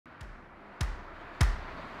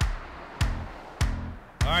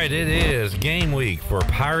right, it is game week for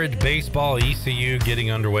Pirate Baseball. ECU getting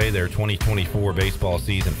underway their 2024 baseball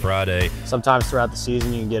season Friday. Sometimes throughout the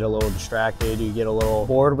season you can get a little distracted, you get a little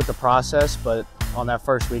bored with the process, but on that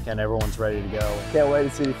first weekend everyone's ready to go. Can't wait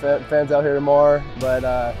to see the fans out here tomorrow, but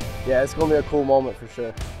yeah, it's going to be a cool moment for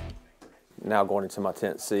sure. Now going into my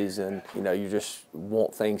 10th season, you just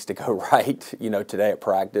want things to go right, today at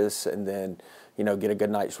practice, and then, get a good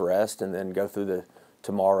night's rest and then go through the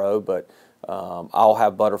tomorrow. But I'll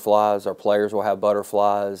have butterflies, our players will have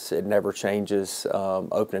butterflies. It never changes.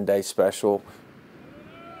 Opening day special.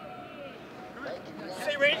 Did you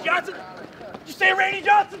say Randy Johnson? Did you say Randy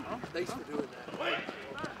Johnson? Thanks for doing that.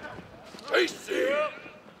 Tasty.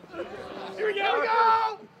 Here we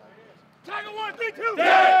go. Tiger 1, 3, 2.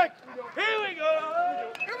 Deck. Here we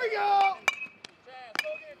go. Here we go. Chaz, go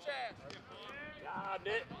get Chaz. Got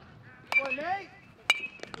it. Come on, Nate.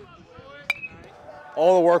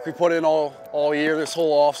 All the work we put in all year, this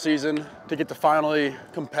whole off season, to get to finally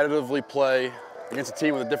competitively play against a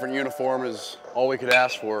team with a different uniform is all we could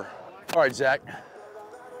ask for. All right, Zach.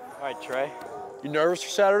 All right, Trey. You nervous for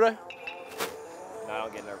Saturday? No, I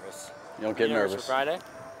don't get nervous. You don't get nervous? For Friday?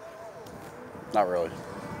 Not really.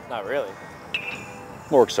 Not really.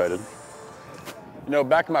 More excited.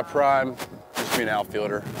 Back in my prime, just being an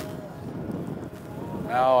outfielder.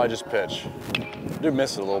 Now I just pitch. I do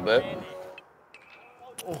miss it a little bit.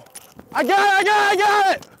 Oh. I got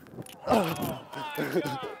it!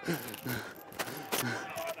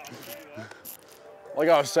 Like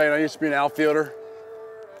I was saying, I used to be an outfielder,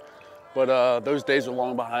 but those days are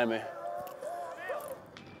long behind me.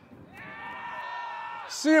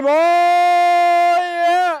 See you, boy!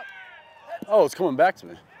 Yeah! Oh, it's coming back to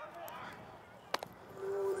me.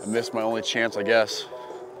 I missed my only chance, I guess.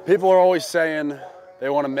 People are always saying they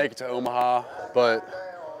want to make it to Omaha, but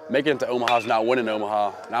making it to Omaha is not winning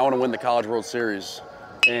Omaha. And I want to win the College World Series.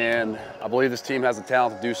 And I believe this team has the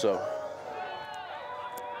talent to do so.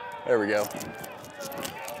 There we go.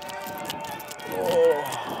 Oh.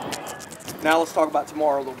 Now let's talk about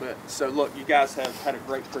tomorrow a little bit. So look, you guys have had a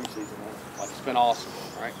great preseason, man. Like, it's been awesome,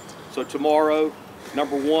 right? So tomorrow,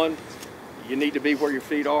 number one, you need to be where your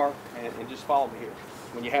feet are and just follow me here.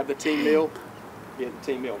 When you have the team meal, get the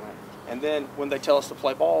team meal, man. And then when they tell us to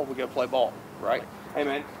play ball, we go play ball, right? Hey,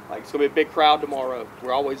 man, it's going to be a big crowd tomorrow.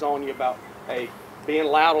 We're always on you about, hey, being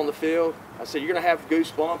loud on the field. I said, you're going to have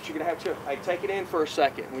goosebumps. You're going to have chill. Hey, take it in for a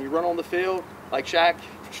second. When you run on the field, like Shaq,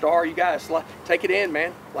 Star, you guys, take it in,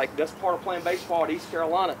 man. Like, that's part of playing baseball at East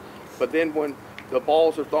Carolina. But then when the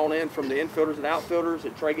balls are thrown in from the infielders and outfielders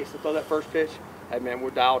and Trey gets to throw that first pitch, hey, man, we're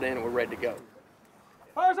dialed in and we're ready to go.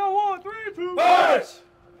 Fires on 1, 3, 2. Fires!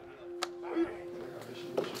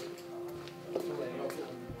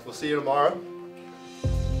 We'll see you tomorrow.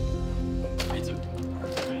 Me too.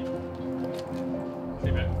 See you,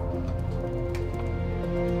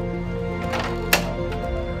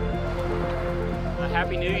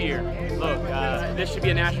 Happy New Year. Look, this should be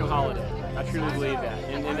a national holiday. I truly believe that.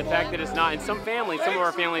 And the fact that it's not, in some families, some of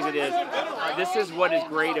our families it is, this is what is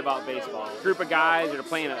great about baseball. A group of guys that are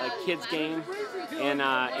playing a kid's game, and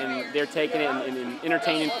they're taking it and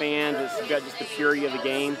entertaining fans. It's got just the purity of the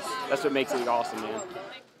game. That's what makes it awesome, man.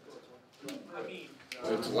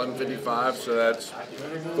 It's 11:55, so that's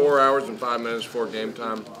 4 hours and 5 minutes before game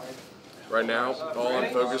time. Right now, all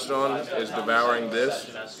I'm focused on is devouring this.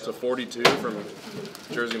 It's a 42 from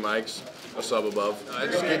Jersey Mike's, a sub above.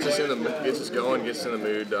 It just gets us going, gets us in the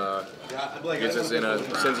mood, gets us in a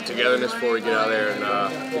sense of togetherness before we get out there and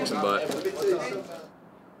kick some butt.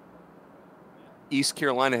 East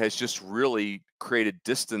Carolina has just really created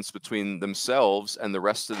distance between themselves and the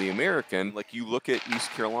rest of the American. Like, you look at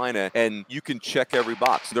East Carolina and you can check every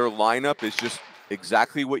box. Their lineup is just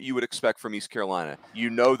exactly what you would expect from East Carolina. You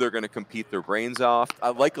know they're going to compete their brains off. I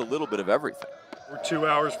like a little bit of everything. We're 2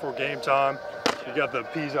 hours before game time. We got the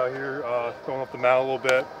P's out here going up the mound a little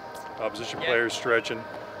bit. Position players stretching,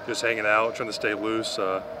 just hanging out, trying to stay loose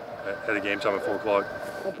ahead of game time at 4 o'clock.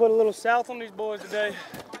 We'll put a little south on these boys today.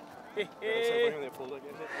 Hit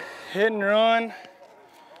and run,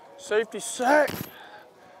 safety sack,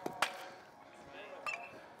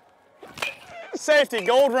 safety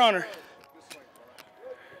gold runner,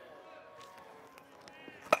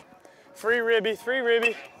 free ribby,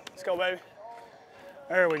 let's go, baby.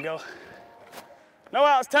 There we go. No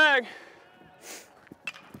outs, tag.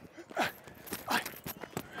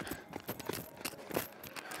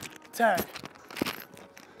 Tag.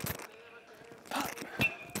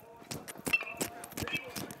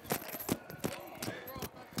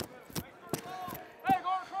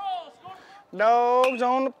 Dogs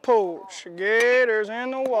on the porch, gators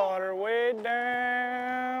in the water, way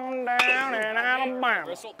down, down in Alabama.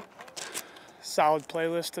 Bam. Solid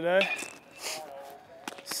playlist today.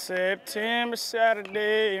 September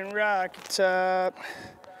Saturday in Rocky Top.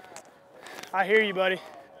 I hear you, buddy.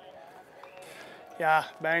 Yeah,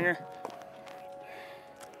 banger.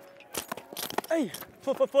 Hey,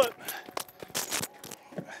 flip.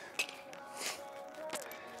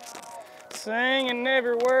 Singing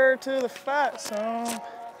every word to the fight song.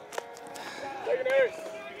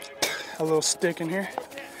 A little stick in here.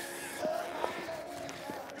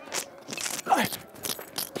 Hey.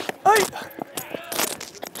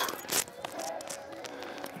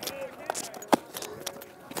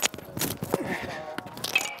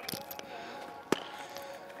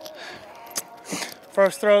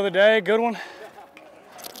 First throw of the day, good one.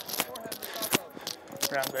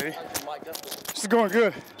 Round, baby. This is going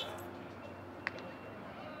good.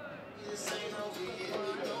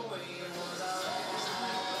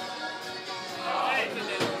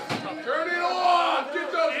 Turn it on!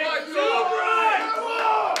 Get those lights on!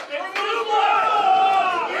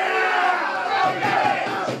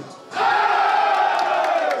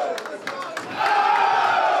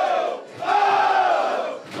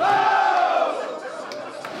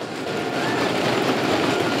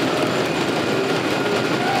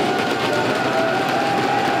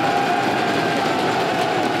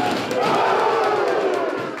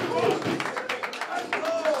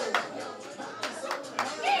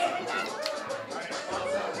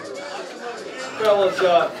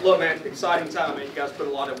 Fellas, look, man, exciting time, man. You guys put a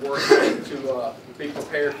lot of work in to be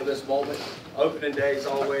prepared for this moment. Opening day is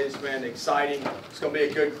always, man, exciting. It's going to be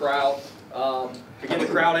a good crowd. To get the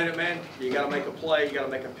crowd in it, man, you got to make a play, you got to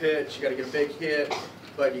make a pitch, you got to get a big hit,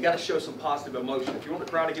 but you got to show some positive emotion. If you want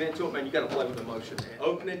the crowd to get into it, man, you got to play with emotion.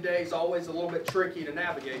 Opening day is always a little bit tricky to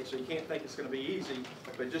navigate, so you can't think it's going to be easy,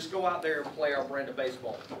 but just go out there and play our brand of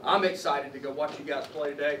baseball. I'm excited to go watch you guys play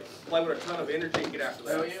today. Play with a ton of energy and get after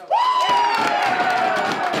that.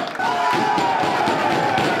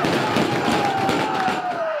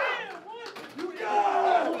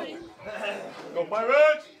 Go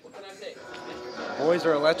Pirates! Boys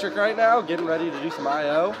are electric right now, getting ready to do some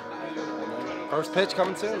I.O. First pitch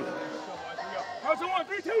coming soon.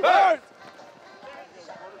 I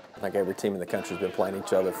think every team in the country has been playing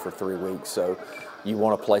each other for 3 weeks, so you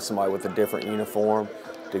want to play somebody with a different uniform.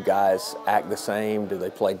 Do guys act the same? Do they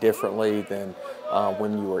play differently than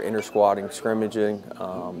when you were inter-squadding, scrimmaging?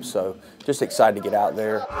 So just excited to get out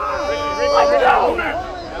there. Hey,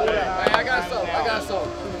 I got some.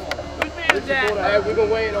 Hey, we've been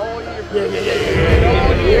waiting all year.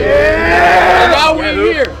 Yeah. And now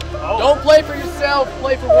we're here. Don't play for yourself,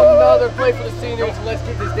 play for one another, play for the seniors, and let's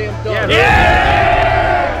get this damn done.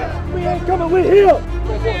 Yeah! We ain't coming, we're here. 3,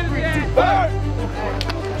 2, 5.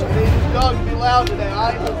 These dogs be loud today.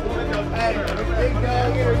 I ain't listening to no pattern. Big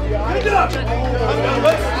dog energy.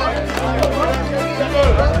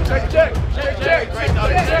 Check. Great dog.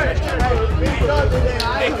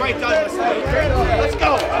 Hey, great dog. Let's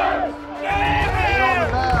go. On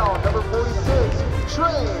the mound, number 46,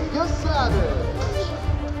 Trey Savage.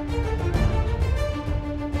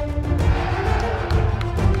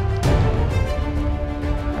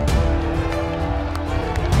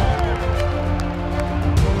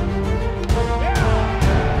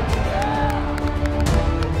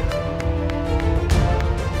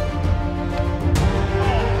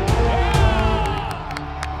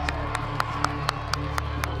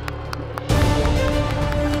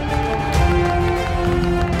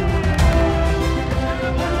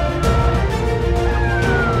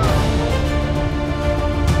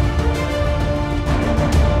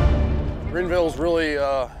 Greenville's really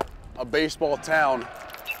a baseball town,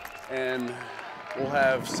 and we'll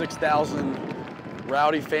have 6,000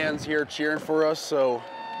 rowdy fans here cheering for us, so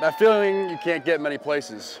that feeling you can't get many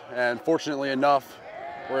places, and fortunately enough,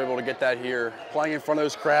 we're able to get that here. Playing in front of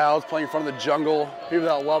those crowds, playing in front of the jungle, people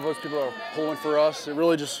that love us, people that are pulling for us, it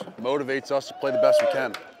really just motivates us to play the best we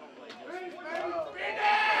can.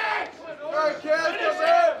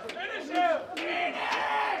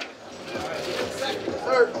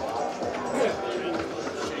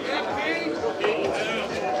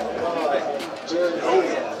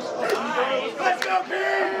 Let's go,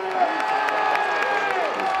 Pete!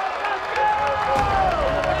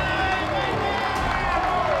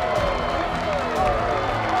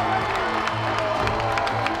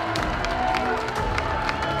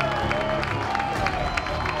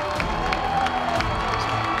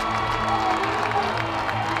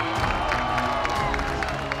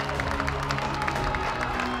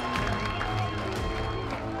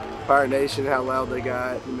 Pirate Nation, how loud they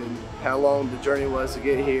got, I mean, how long the journey was to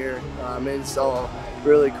get here. It's all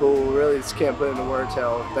really cool. Really just can't put into words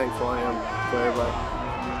how thankful I am for everybody.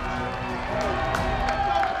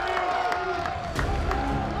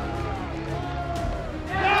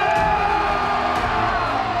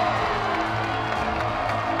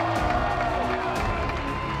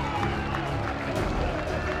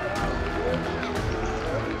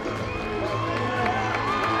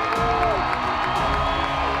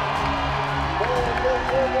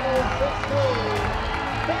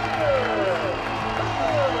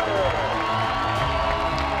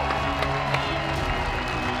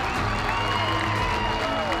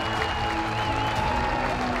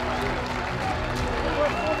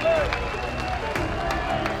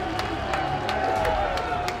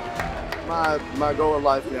 My goal in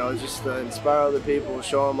life now is just to inspire other people,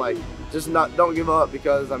 show them like don't give up,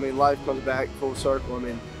 because I mean life comes back full circle. I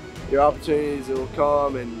mean your opportunities will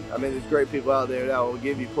come, and I mean there's great people out there that will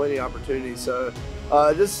give you plenty of opportunities. So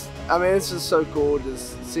I mean it's just so cool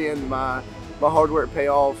just seeing my hard work pay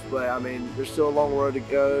off. But I mean there's still a long road to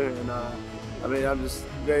go, and I mean I'm just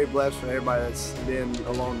very blessed for everybody that's been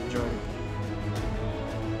along the journey.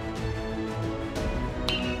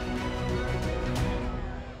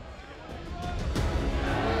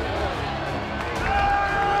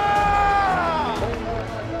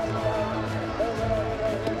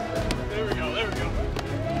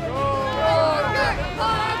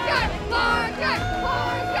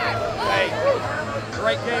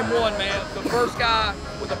 Great game one, man. The first guy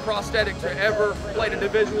with a prosthetic to ever play a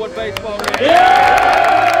Division I baseball game.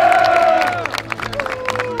 Yeah!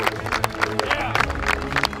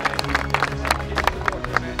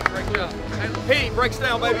 Great job. And Pete breaks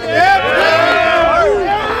down, baby. Yeah!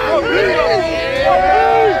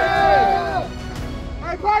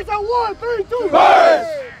 Hey, Price on 1, 3, 2. First!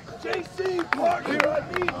 JC Parker.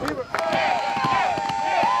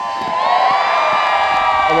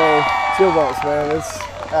 I mean, Steel Bumps, man, it's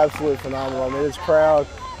absolutely phenomenal. I mean, this crowd,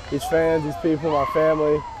 these fans, these people, my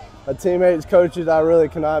family, my teammates, coaches, I really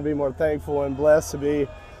cannot be more thankful and blessed to be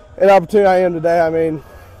an opportunity I am today. I mean,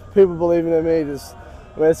 people believing in me, I mean,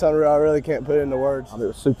 it's unreal. I really can't put it into words. It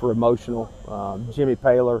was super emotional. Jimmy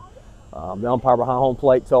Paler, the umpire behind home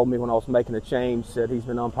plate, told me when I was making a change, said he's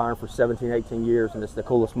been umpiring for 17, 18 years, and it's the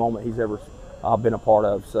coolest moment he's ever been a part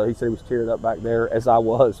of. So he said he was teared up back there, as I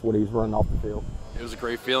was when he was running off the field. It was a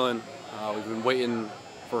great feeling. We've been waiting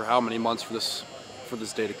for how many months for this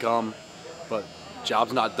day to come, but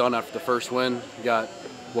job's not done after the first win. We got,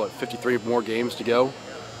 what, 53 more games to go.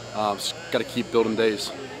 Just got to keep building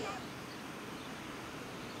days.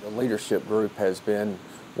 The leadership group has been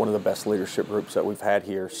one of the best leadership groups that we've had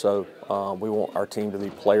here. So we want our team to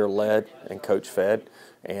be player-led and coach-fed,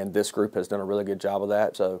 and this group has done a really good job of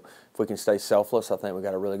that. So if we can stay selfless, I think we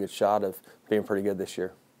got a really good shot of being pretty good this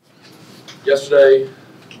year. Yesterday,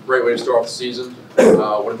 great way to start off the season.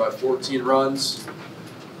 Went by 14 runs.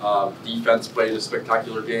 Defense played a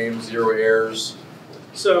spectacular game, 0 errors.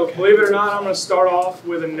 So, believe it or not, I'm going to start off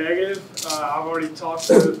with a negative. I've already talked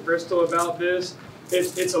to Bristol about this.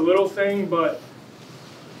 It's a little thing, but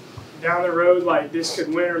down the road, like, this could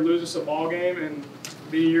win or lose us a ball game. And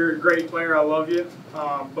B, you're a great player. I love you.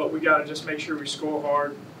 But we got to just make sure we score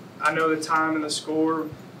hard. I know the time and the score,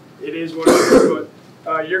 it is what it is, but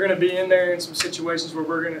you're going to be in there in some situations where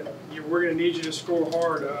we're going to need you to score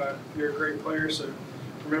hard. You're a great player, so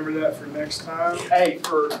remember that for next time. Hey,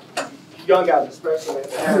 for young guys especially,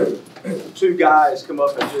 having 2 guys come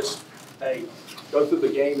up and just go through the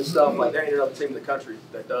game and stuff, like there ain't another team in the country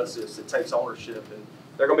that does this. It takes ownership, and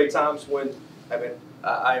there are going to be times when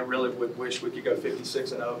I really would wish we could go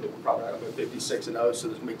 56-0, but we're probably not going to go 56-0. So there's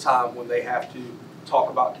going to be time when they have to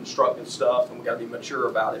talk about constructive stuff, and we got to be mature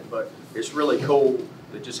about it. But it's really cool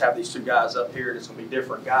to just have these 2 guys up here. It's going to be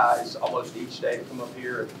different guys almost each day to come up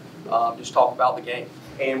here and just talk about the game.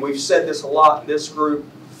 And we've said this a lot. This group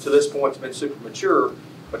to this point has been super mature.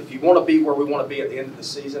 But if you want to be where we want to be at the end of the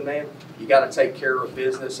season, man, you got to take care of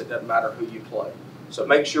business. It doesn't matter who you play. So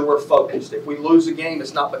make sure we're focused. If we lose a game,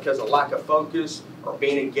 it's not because of lack of focus or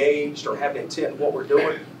being engaged or having intent in what we're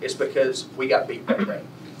doing. It's because we got beat that day.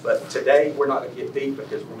 But today, we're not going to get beat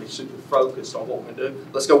because we're going to be super focused on what we're going to do.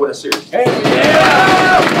 Let's go win a series.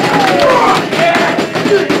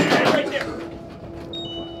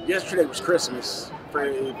 Yesterday was Christmas.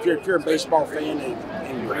 If you're a baseball fan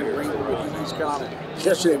and Greenwood with East Carolina,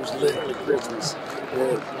 yesterday was literally Christmas.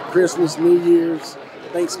 Christmas, New Year's,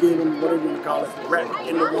 Thanksgiving, whatever you want to call it, wrapped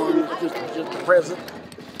into one, just a present.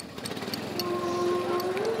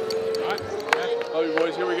 All right. Love you,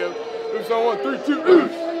 boys. Here we go. Oops on 1, 3, 2,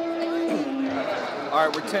 oops. All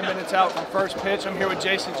right, we're 10 minutes out from first pitch. I'm here with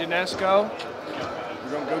Jason Janesco.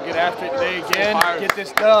 We're going to go get after it today again. Get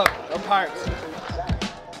this dub. Go Pirates.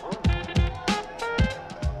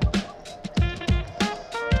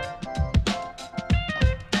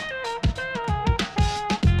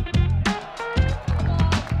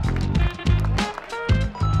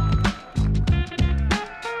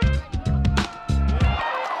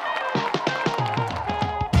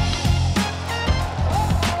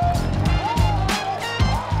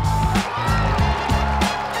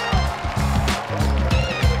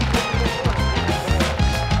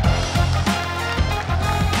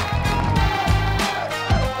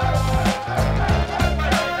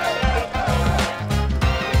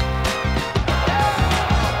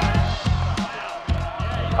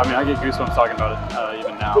 mean, I get goosebumps talking about it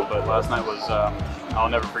even now, but last night was, I'll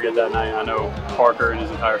never forget that night. I know Parker and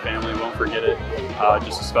his entire family won't forget it.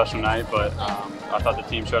 Just a special night, but I thought the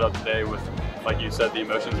team showed up today with, like you said, the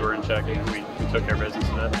emotions were in check, and we took care of business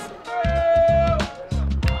today.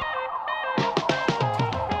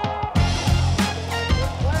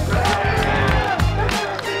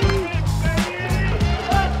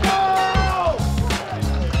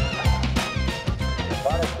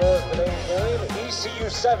 ECU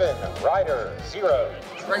 7, Ryder 0.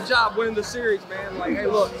 Great job winning the series, man. Like, hey,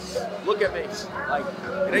 look at me. Like,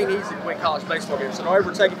 it ain't easy to win college baseball games, so don't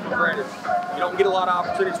ever take it for granted. You don't get a lot of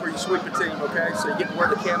opportunities where you sweep a team, okay? So you get to wear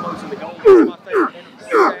the camos and the gold. It's my favorite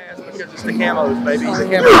because it's the camos, baby. The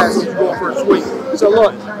camo has you going for a sweep. So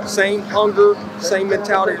look, same hunger, same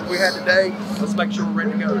mentality as we had today. Let's make sure we're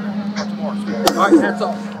ready to go for tomorrow. All right, hats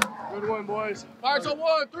off. Good one, boys. Pirates on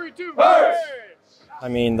 1, 3, 2, Pirates! I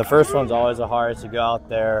mean, the first one's always the hardest. You go out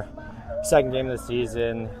there, second game of the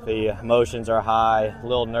season, the emotions are high, a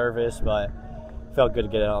little nervous, but felt good to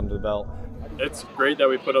get it under the belt. It's great that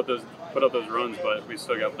we put up those runs, but we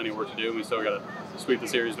still got plenty of work to do. And we still got to sweep the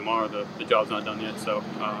series tomorrow. The job's not done yet, so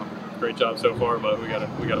great job so far, but we got to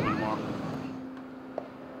win tomorrow.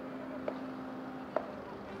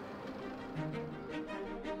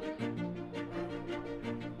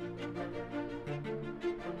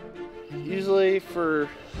 Usually for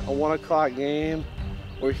a 1 o'clock game,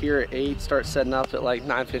 we're here at 8, start setting up at like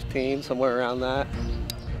 9:15, somewhere around that.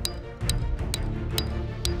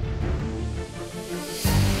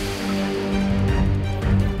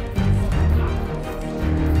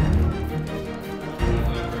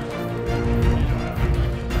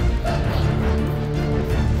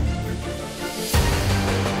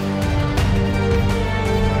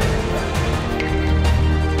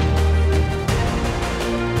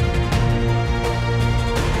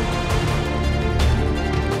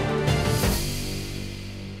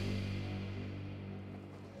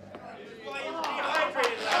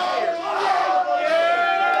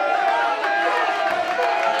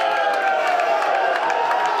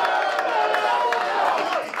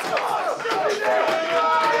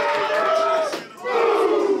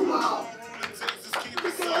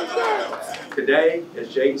 Today, as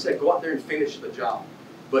Jaden said, go out there and finish the job.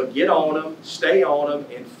 But get on them, stay on them,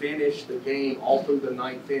 and finish the game all through the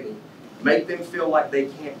 9th inning. Make them feel like they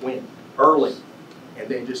can't win early, and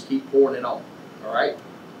then just keep pouring it on, all right?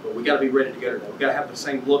 But we got to be ready to go today. We got to have the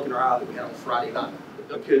same look in our eye that we had on Friday night,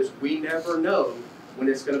 because we never know when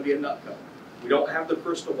it's going to be a nut cut. We don't have the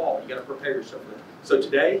crystal ball. You got to prepare yourself for that. So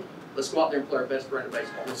today, let's go out there and play our best brand of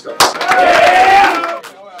baseball. Let's go. Yeah!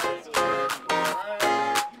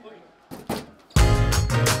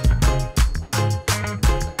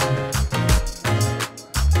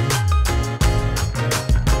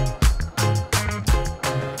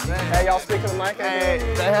 Hey, y'all speaking to Mike? Hey,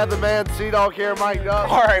 they had the man C-Dog here mic'd up.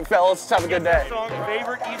 All right, fellas, have a good day.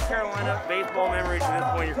 Favorite East Carolina baseball memories to this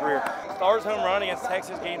point in your career? Stars home run against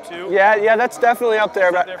Texas game 2. Yeah, that's definitely up there.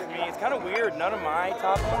 It's up there for me. It's kind of weird. None of my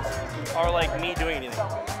top ones are like me doing anything.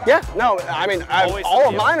 Yeah, no, I mean, all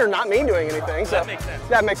of mine are not me doing anything. So that makes sense.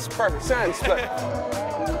 That makes perfect sense. But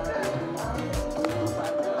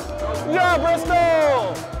yeah,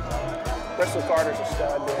 Bristol! Bristol Carter's a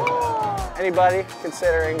stud, dude. Anybody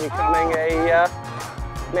considering becoming a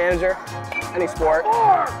manager, any sport,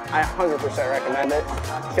 I 100% recommend it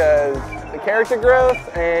because the character growth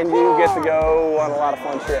and you get to go on a lot of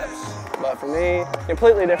fun trips. But for me,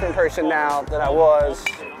 completely different person now than I was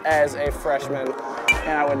as a freshman,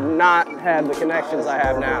 and I would not have the connections I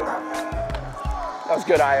have now. That was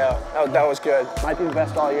good I.O. That was good. Might be the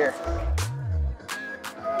best all year.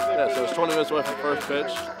 Yeah, so it's 20 minutes away from first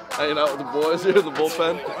pitch. Hanging out with the boys here in the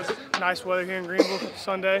bullpen. Nice weather here in Greenville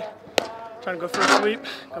Sunday. Trying to go for a sweep.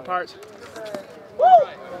 Go Pirates.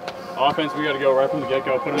 Offense, we got to go right from the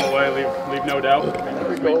get-go. Put them away. Leave no doubt. Here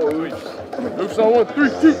we go. Oops on 1, 3,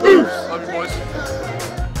 2, oops. Love you, boys.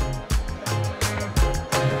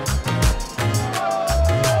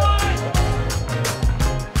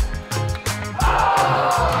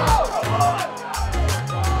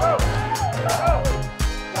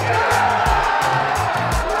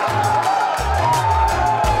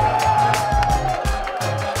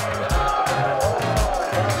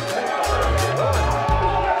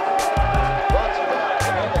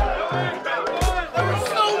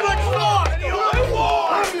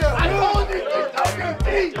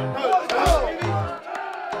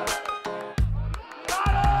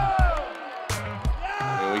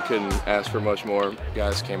 Couldn't ask for much more.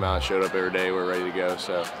 Guys came out, showed up every day, we're ready to go.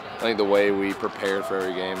 So I think the way we prepared for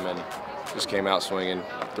every game and just came out swinging,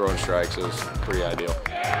 throwing strikes is pretty ideal.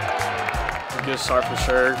 Good start for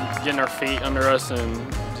sure. Getting our feet under us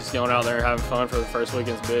and just going out there and having fun for the first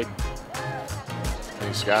weekend's big. I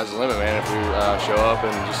think sky's the limit, man. If we show up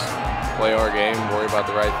and just play our game, worry about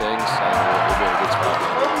the right things, we'll be in a good spot.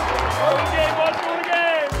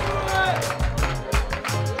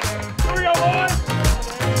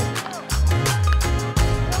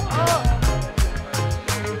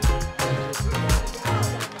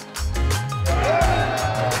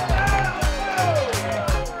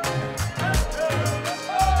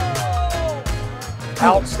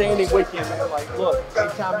 Outstanding weekend, man. Like, look,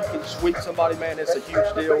 anytime you can sweep somebody, man, it's a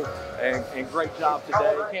huge deal. And great job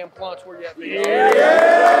today. Cam Clunch, where you at?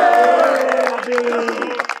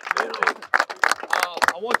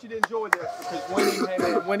 I want you to enjoy this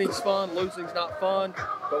because winning's fun, losing's not fun.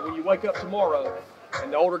 But when you wake up tomorrow,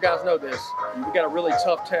 and the older guys know this, we got a really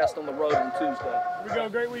tough test on the road on Tuesday. Here we go,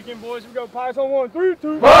 great weekend, boys. Here we go, Pies on 1, 3,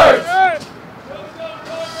 2, Pies!